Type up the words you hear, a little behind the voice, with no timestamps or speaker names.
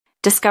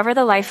Discover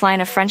the lifeline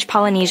of French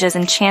Polynesia's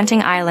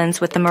enchanting islands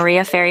with the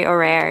Moorea Ferry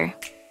Horaires.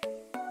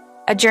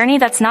 A journey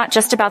that's not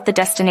just about the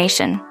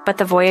destination, but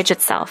the voyage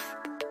itself.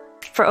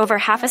 For over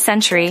half a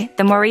century,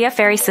 the Moorea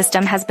Ferry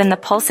system has been the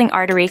pulsing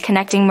artery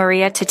connecting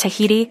Moorea to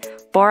Tahiti,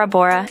 Bora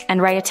Bora,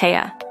 and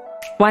Raiatea.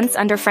 Once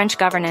under French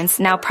governance,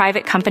 now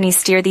private companies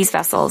steer these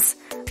vessels,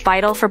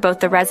 vital for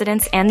both the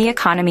residents and the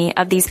economy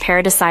of these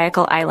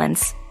paradisiacal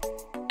islands.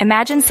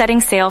 Imagine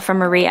setting sail from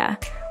Moorea,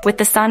 with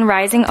the sun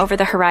rising over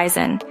the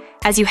horizon,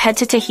 as you head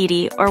to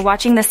Tahiti, or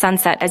watching the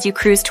sunset as you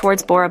cruise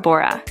towards Bora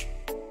Bora.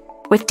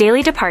 With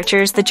daily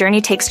departures, the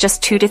journey takes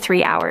just 2 to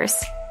 3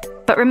 hours.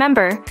 But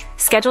remember,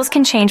 schedules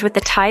can change with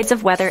the tides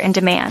of weather and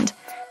demand,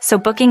 so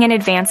booking in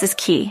advance is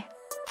key.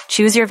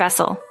 Choose your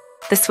vessel,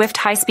 the swift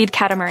high-speed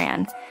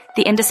catamaran,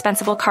 the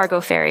indispensable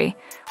cargo ferry,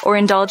 or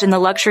indulge in the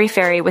luxury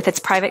ferry with its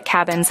private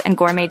cabins and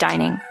gourmet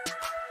dining.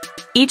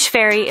 Each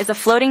ferry is a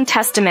floating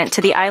testament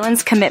to the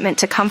island's commitment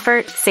to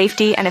comfort,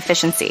 safety, and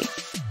efficiency.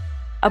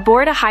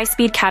 Aboard a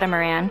high-speed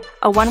catamaran,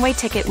 a one-way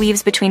ticket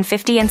weaves between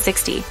 50 and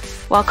 60,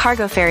 while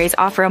cargo ferries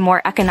offer a more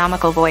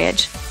economical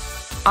voyage.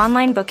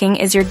 Online booking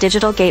is your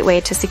digital gateway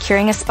to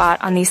securing a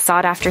spot on these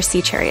sought-after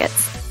sea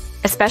chariots,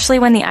 especially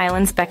when the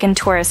islands beckon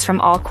tourists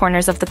from all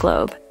corners of the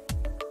globe.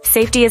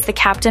 Safety is the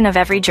captain of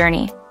every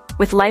journey.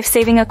 With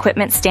life-saving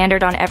equipment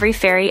standard on every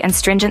ferry and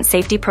stringent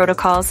safety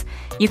protocols,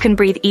 you can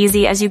breathe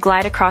easy as you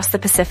glide across the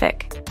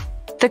Pacific.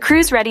 The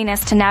crew's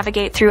readiness to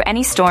navigate through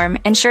any storm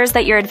ensures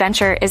that your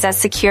adventure is as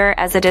secure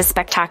as it is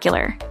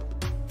spectacular.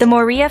 The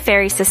Moorea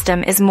Ferry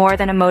system is more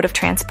than a mode of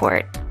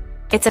transport.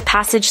 It's a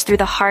passage through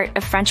the heart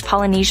of French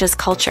Polynesia's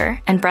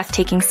culture and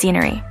breathtaking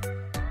scenery.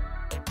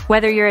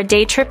 Whether you're a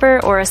day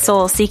tripper or a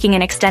soul seeking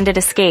an extended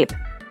escape,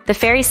 the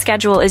ferry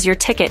schedule is your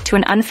ticket to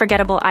an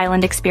unforgettable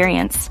island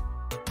experience.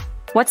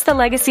 What's the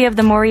legacy of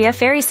the Moorea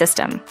Ferry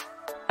system?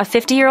 A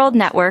 50-year-old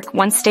network,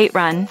 once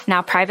state-run,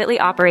 now privately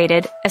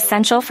operated,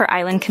 essential for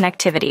island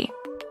connectivity.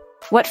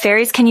 What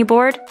ferries can you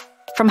board?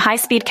 From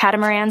high-speed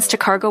catamarans to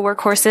cargo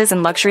workhorses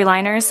and luxury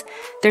liners,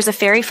 there's a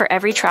ferry for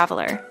every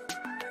traveler.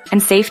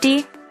 And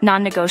safety?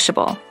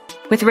 Non-negotiable.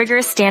 With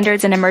rigorous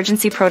standards and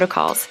emergency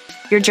protocols,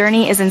 your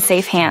journey is in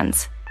safe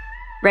hands.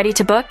 Ready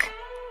to book?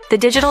 The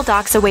digital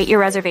docs await your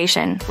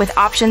reservation, with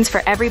options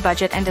for every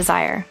budget and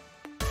desire.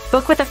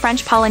 Book with a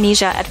French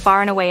Polynesia at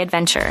Far and Away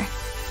Adventure.